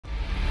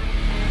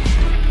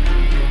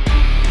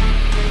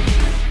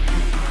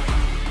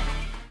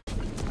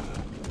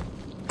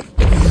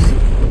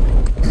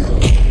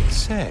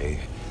say,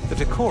 the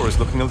decor is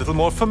looking a little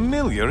more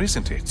familiar,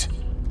 isn't it?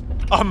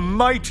 A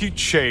mighty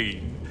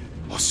chain.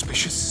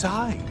 Auspicious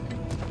sign.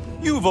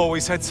 You've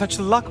always had such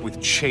luck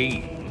with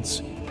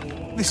chains.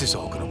 This is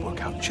all gonna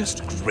work out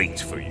just great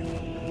for you.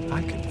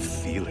 I can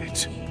feel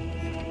it.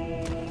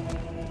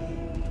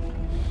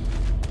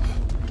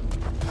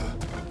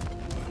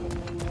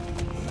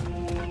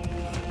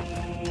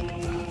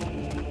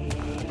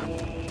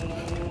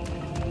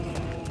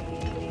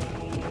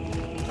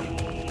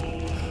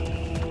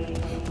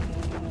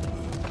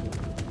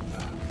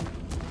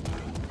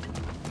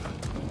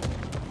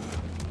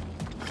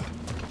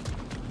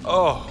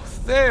 Oh,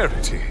 there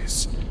it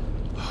is.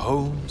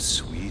 Home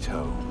sweet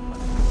home.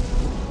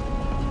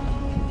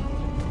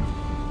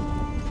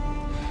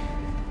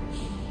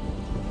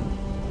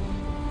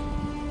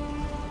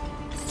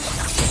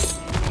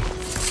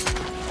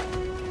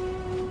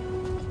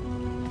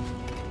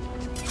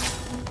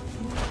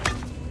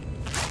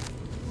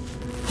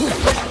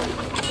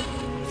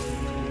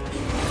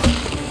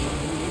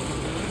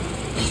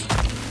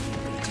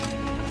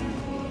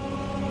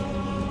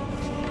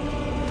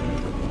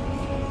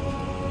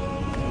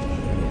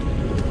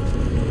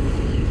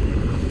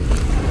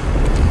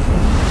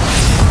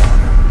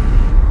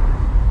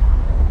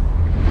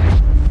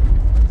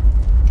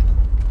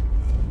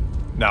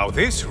 Now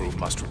this room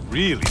must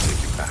really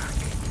take you back.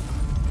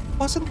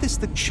 Wasn't this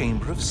the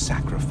Chamber of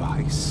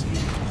Sacrifice?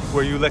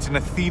 Where you let an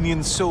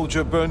Athenian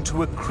soldier burn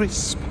to a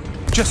crisp,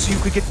 just so you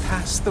could get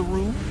past the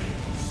room?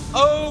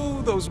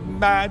 Oh, those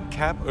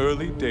madcap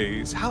early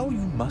days. How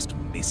you must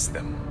miss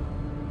them.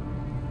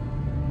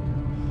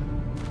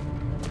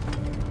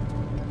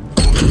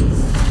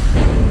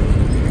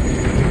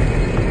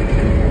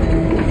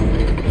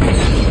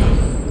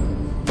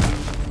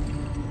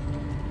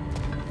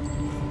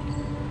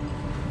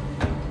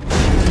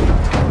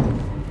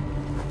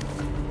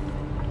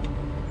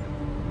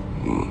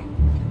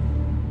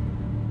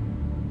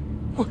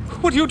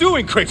 What are you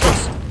doing,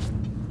 Kratos?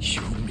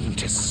 You mean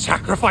to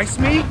sacrifice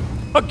me?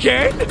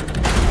 Again?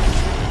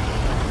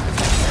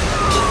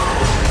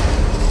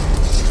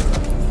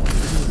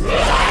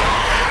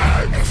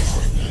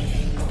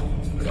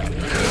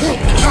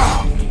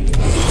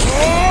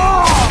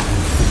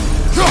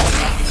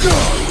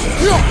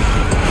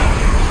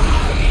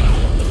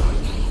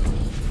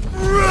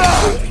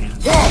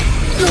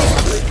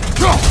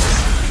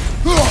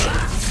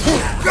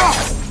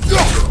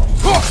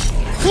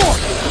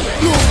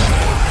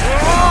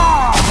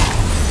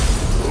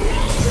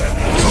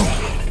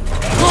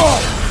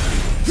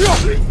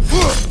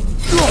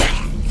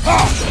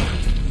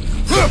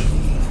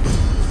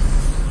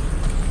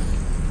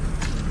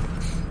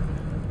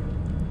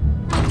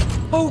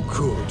 Oh,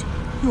 good.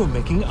 You're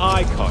making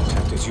eye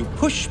contact as you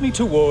push me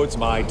towards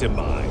my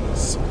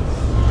demise.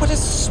 What a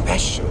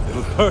special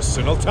little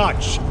personal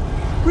touch.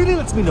 Really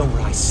lets me know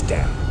where I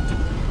stand.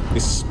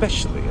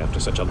 Especially after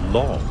such a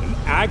long and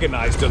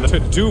agonized to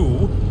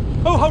do.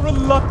 Oh, how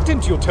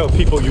reluctant you'll tell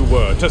people you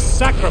were to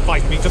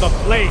sacrifice me to the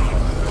flame.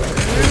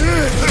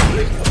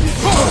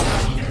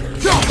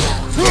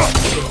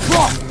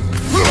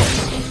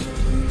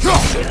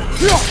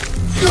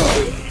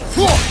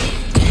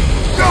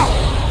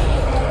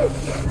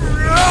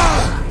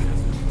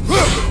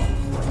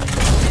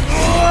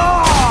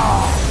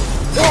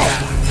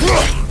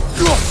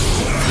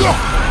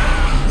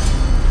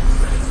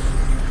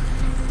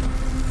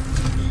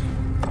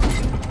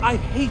 I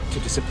hate to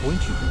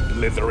disappoint you,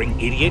 blithering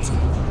idiot,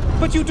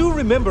 but you do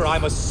remember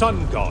I'm a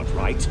sun god,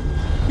 right?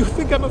 You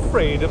think I'm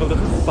afraid of a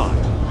little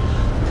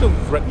fire? Don't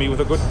threaten me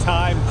with a good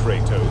time,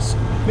 Kratos.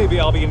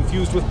 Maybe I'll be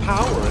infused with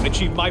power and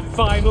achieve my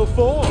final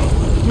form.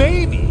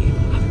 Maybe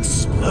I'll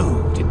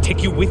explode and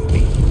take you with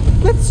me.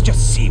 Let's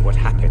just see what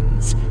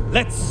happens.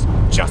 Let's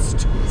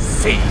just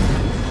see.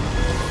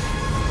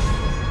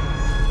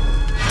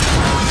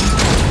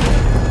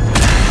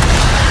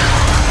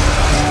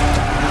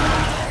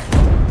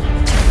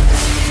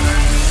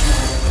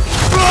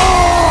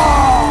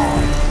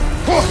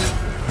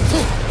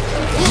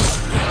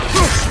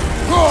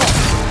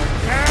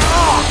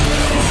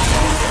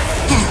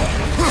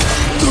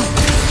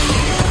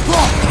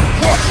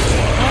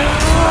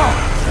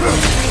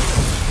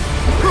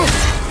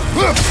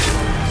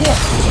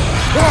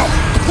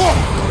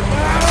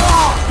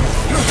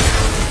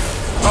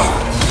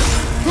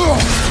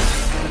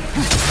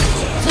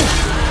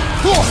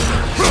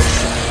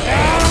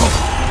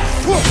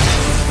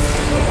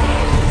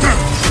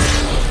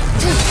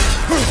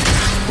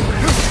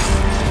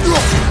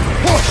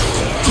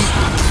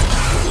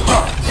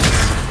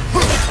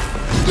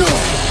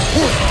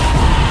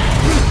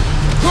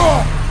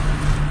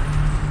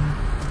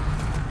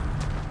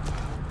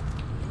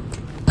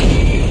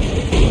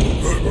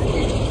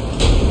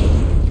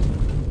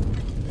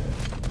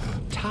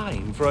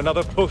 For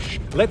another push.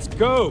 Let's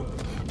go!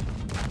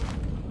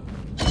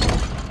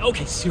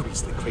 Okay,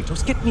 seriously,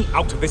 Kratos, get me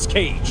out of this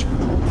cage.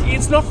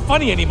 It's not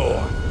funny anymore.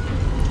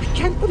 I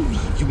can't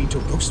believe you mean to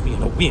roast me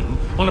in a whim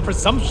on a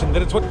presumption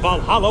that it's what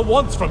Valhalla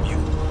wants from you.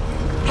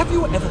 Have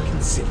you ever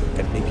considered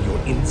that maybe your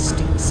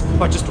instincts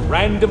are just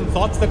random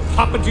thoughts that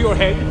pop into your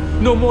head,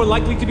 no more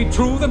likely to be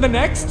true than the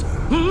next?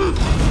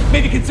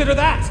 Maybe consider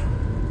that!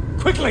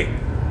 Quickly!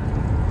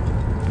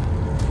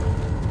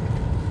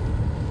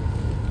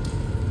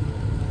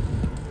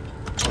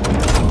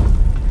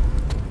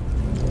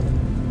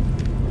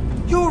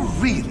 You're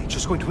really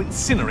just going to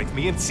incinerate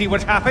me and see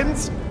what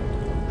happens?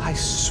 I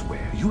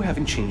swear, you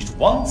haven't changed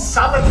one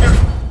solitary...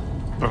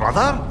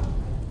 Brother?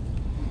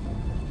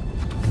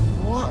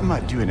 What am I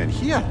doing in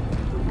here?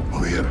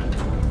 Over here.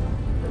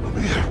 Over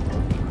here.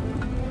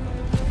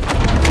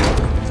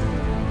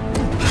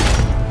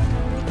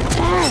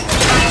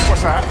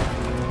 What's that?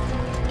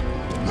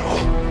 No.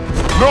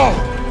 No!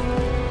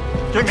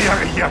 Get me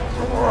out of here!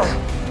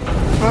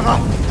 Brother!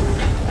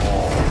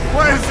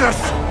 What is this?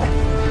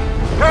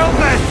 Help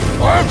me!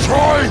 I'm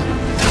trying!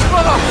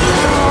 Brother!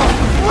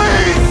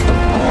 Please!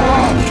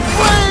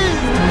 Please!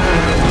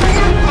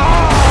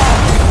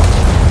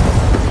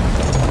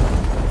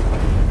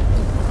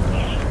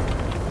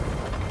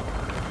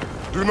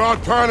 Do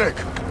not panic.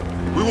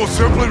 We will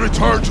simply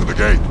return to the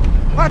gate.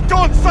 I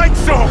don't think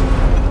so!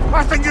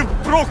 I think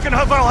you've broken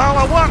how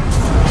Valhalla works!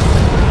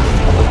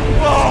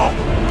 Oh!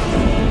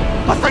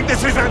 I think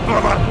this is it,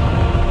 brother!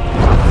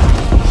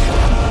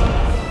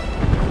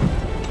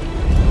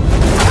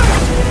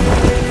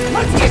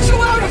 Let's get you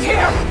out of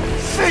here!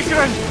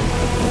 Sigrun!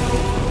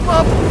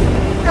 Mom!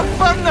 You're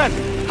burning!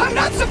 I'm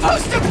not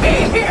supposed to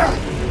be here!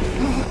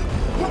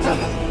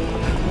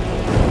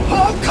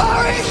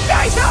 Hokari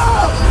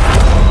Naito!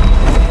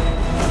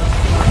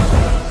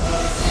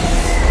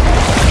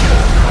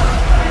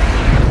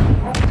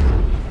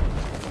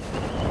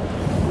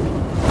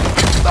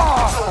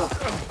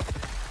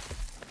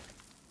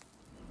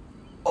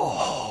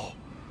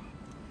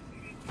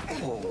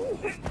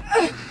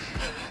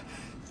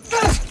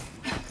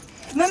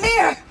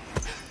 Mimir!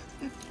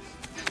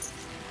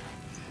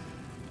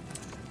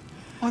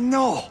 Oh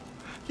no!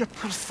 You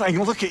poor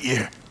thing, look at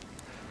you!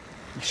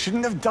 You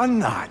shouldn't have done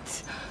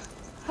that!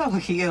 Oh,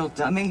 heal,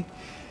 dummy.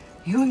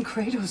 You and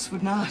Kratos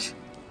would not.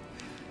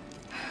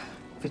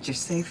 But you're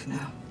safe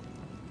now.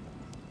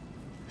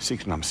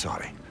 Sigrun, I'm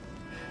sorry.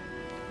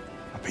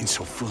 I've been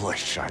so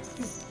foolish,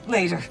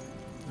 Later,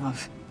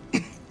 love.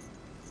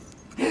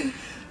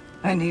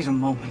 I need a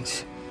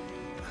moment.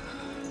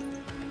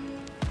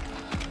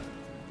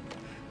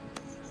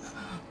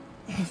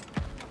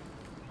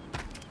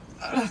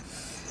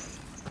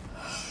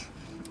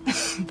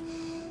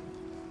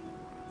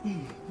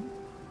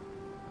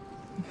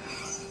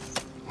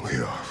 We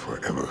are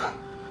forever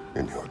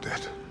in your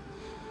debt.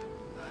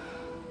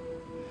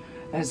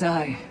 As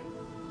I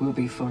will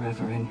be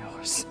forever in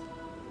yours.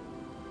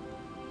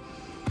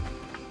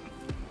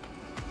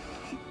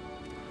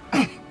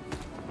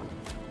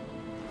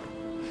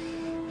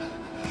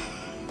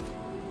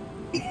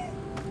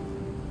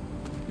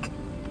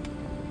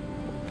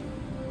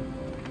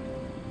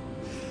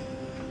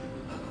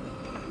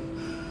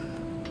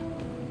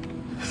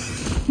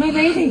 My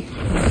lady!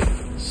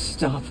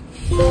 Stop.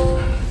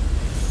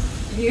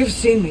 You've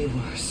seen me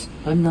worse.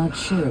 I'm not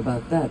sure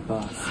about that,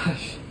 boss.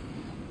 Hush.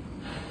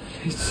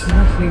 It's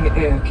nothing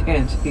air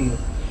can't heal.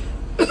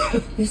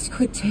 This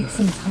could take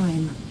some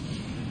time.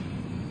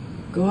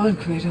 Go on,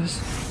 Kratos.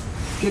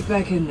 Get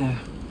back in there.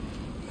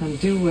 And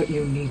do what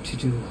you need to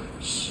do.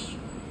 Shh.